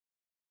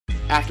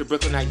After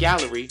Brooklyn Art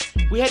Gallery,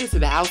 we headed to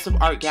the House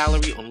of Art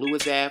Gallery on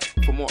Lewis Ave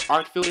for more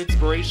art-filled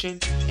inspiration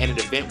and an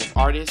event with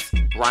artist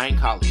Brian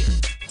Collier.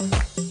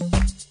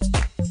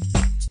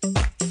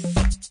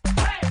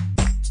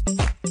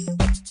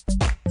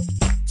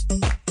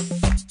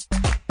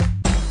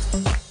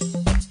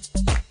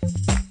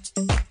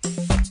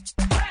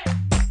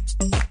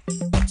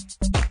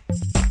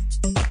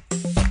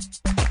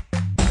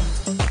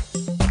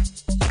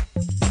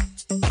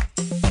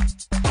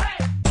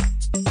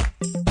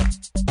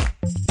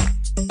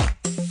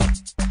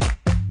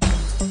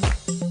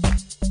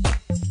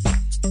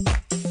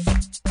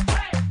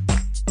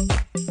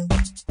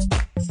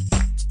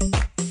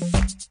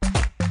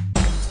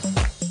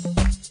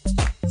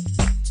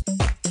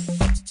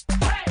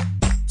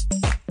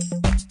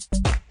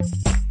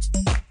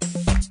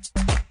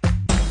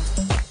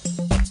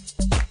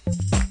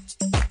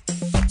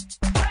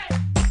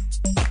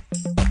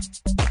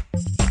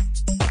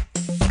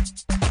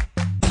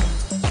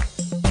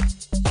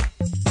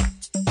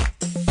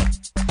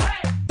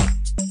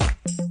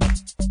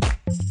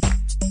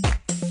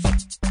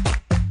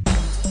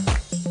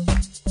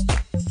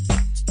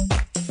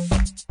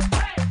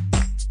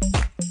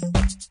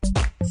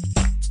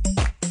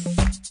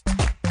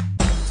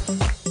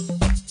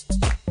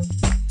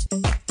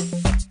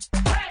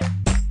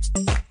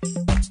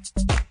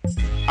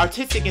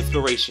 Artistic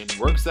inspiration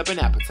works up an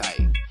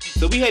appetite,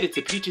 so we headed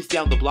to Peaches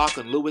down the block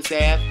on Lewis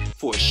Ave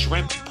for a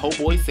shrimp po'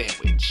 boy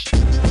sandwich.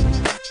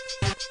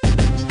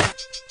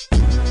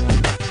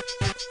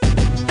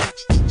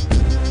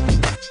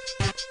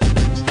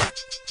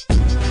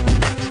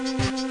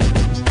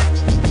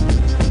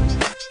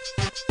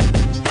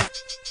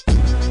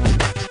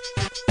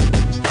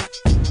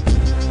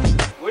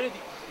 Where did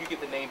you get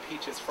the name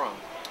Peaches from?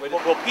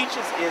 Well,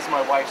 Peaches is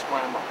my wife's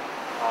grandma.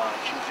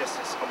 She was just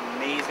this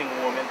amazing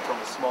woman from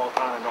a small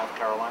town in North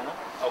Carolina.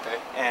 Okay.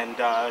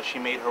 And she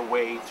made her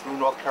way through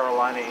North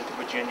Carolina into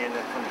Virginia, and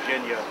then from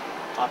Virginia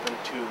up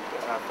into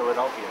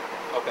Philadelphia.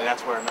 Okay. And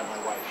that's where I met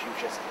my wife. She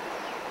was just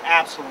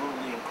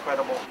absolutely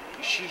incredible.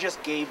 She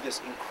just gave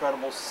this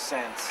incredible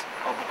sense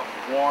of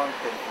warmth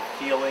and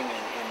feeling,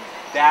 and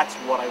that's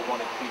what I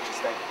wanted Peaches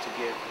to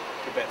give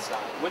to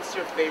Bedstuy. What's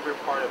your favorite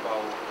part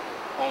about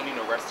owning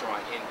a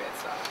restaurant in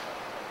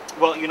Bedstuy?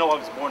 Well, you know, I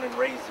was born and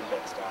raised in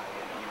Bedstuy.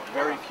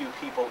 Very few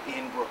people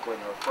in Brooklyn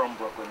are from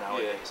Brooklyn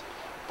nowadays.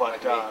 Yeah.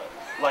 But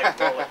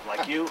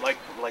like you,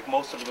 like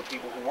most of the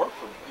people who work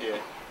for me.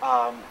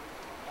 Yeah.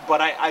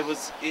 But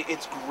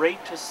it's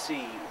great to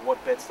see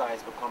what Bedstuy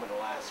has become in the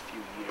last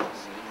few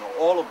years. You know,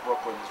 all of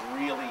Brooklyn has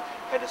really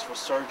had this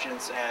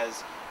resurgence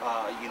as,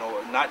 you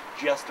know, not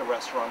just a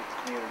restaurant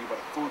community, but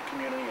a food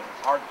community and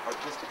an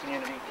artistic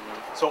community.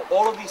 Mm-hmm. So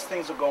all of these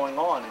things are going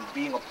on, and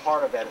being a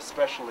part of that,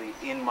 especially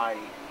in my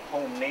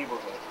home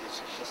neighborhood, is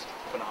just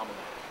phenomenal.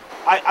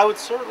 I would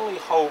certainly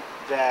hope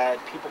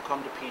that people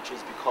come to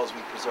Peaches because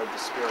we preserve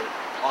the spirit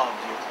of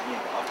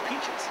of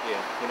Peaches. Yeah.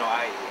 You know,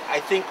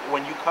 I think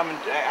when you come in,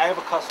 I have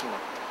a customer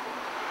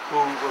who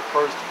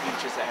refers to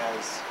Peaches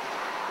as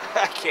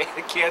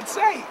I can't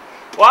say.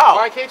 Wow.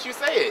 Why can't you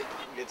say it?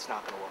 It's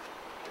not going to work.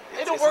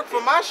 It'll work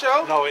for my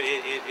show. No,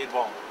 it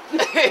won't.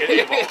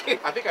 It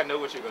won't. I think I know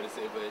what you're going to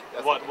say, but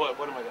that's what okay.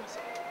 What am I going to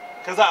say?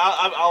 Because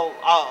I'll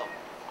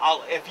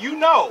if you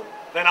know,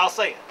 then I'll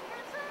say it.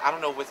 I don't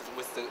know what's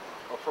the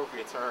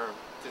appropriate term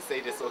to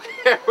say this on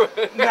camera.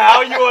 Now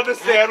you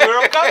understand where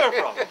I'm coming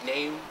from.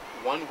 Name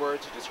one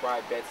word to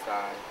describe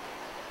Bedstuy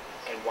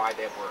and why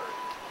that word.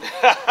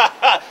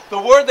 The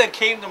word that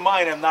came to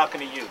mind I'm not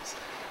going to use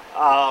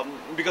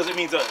because it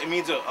means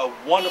a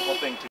wonderful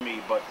thing to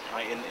me, but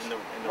in the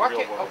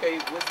real world. Okay,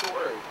 what's the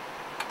word?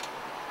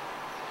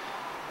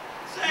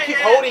 You keep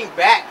holding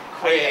back,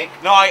 Craig.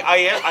 No, I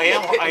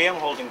am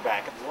holding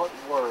back. What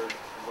word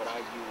would I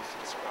use to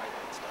describe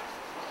Bedstuy?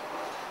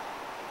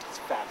 It's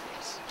fabulous.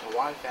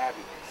 Why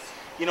fabulous?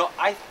 You know,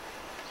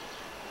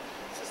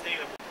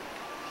 sustainable.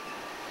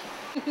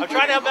 I'm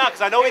trying to help out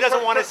because I know he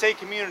doesn't want to say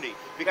community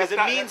because it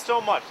means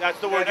so much. That's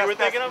the word you were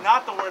thinking of?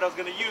 Not the word I was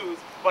going to use,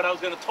 but I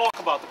was going to talk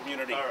about the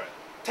community. All right.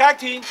 Tag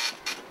team.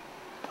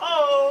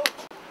 Oh.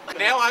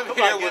 Now I'm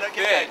here with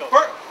Ben.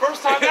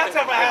 First time that's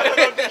ever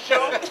happened on this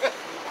show.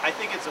 I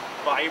think it's a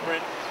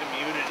vibrant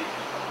community.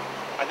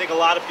 I think a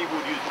lot of people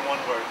would use the one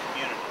word,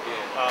 community.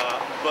 Yeah.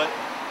 But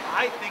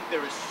I think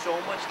there is so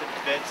much that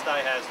Bedstuy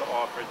has to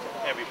offer to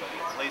everybody.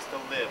 A place to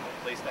live,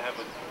 a place to have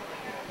a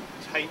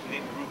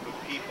tight-knit group of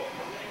people,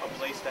 a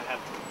place to have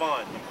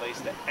fun, a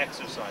place to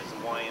exercise,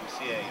 the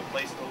YMCA, a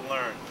place to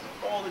learn,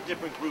 all the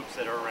different groups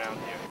that are around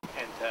here.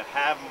 And to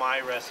have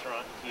my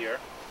restaurant here,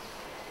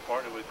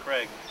 partnered with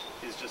Craig,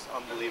 is just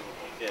unbelievable.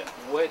 Yeah.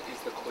 What is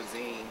the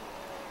cuisine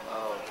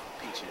of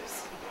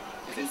Peaches?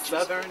 Is it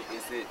Southern?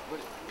 Is it...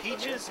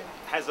 Peaches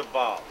has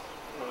evolved.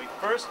 When we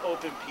first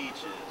opened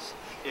Peaches,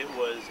 it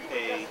was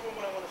a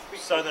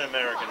Southern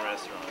American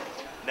restaurant.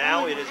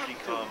 Now it has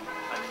become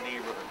a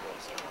neighborhood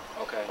restaurant.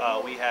 Okay.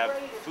 We have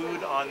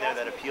food on there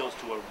that appeals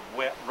to a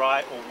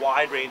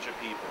wide range of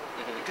people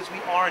because we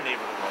are a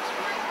neighborhood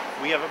restaurant.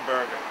 We have a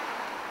burger,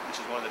 which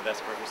is one of the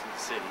best burgers in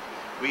the city.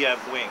 We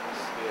have wings.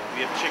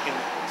 We have chicken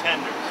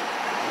tenders,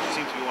 which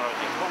seems to be one of our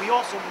things. But we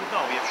also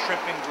we have shrimp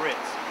and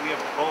grits. We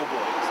have po'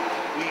 boys.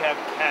 We have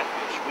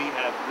catfish. We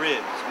have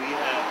ribs. We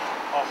have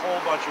a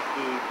whole bunch of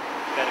food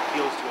that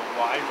appeals to a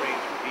wide range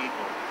of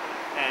people.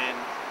 And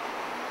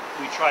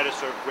we try to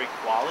serve great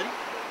quality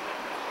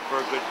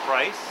for a good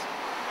price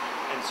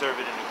and serve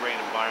it in a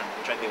great environment,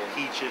 which I think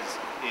Peaches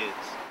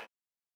is.